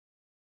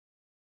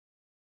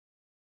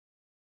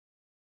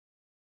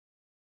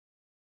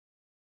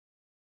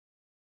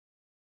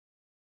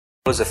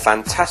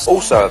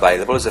Also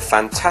available is a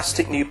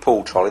fantastic new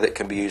pool trolley that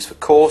can be used for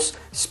coarse,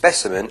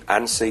 specimen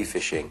and sea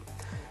fishing.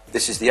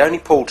 This is the only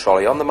pool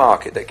trolley on the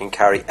market that can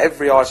carry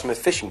every item of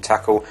fishing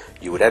tackle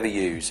you would ever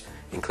use,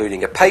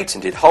 including a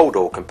patented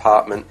hold-all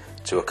compartment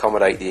to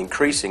accommodate the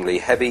increasingly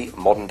heavy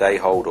modern-day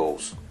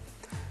hold-alls.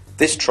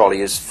 This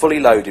trolley is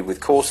fully loaded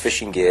with coarse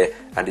fishing gear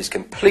and is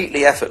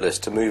completely effortless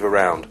to move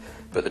around,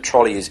 but the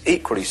trolley is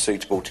equally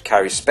suitable to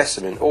carry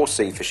specimen or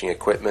sea fishing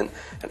equipment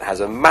and has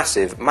a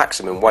massive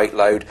maximum weight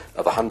load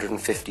of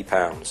 150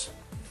 pounds.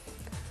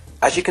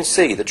 As you can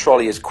see, the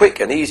trolley is quick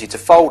and easy to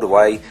fold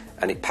away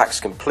and it packs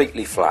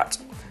completely flat.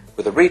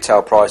 With a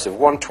retail price of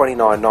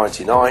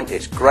 £129.99,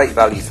 it's great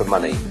value for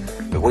money,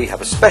 but we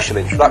have a special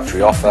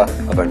introductory offer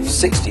of only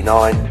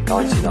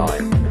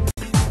 £69.99.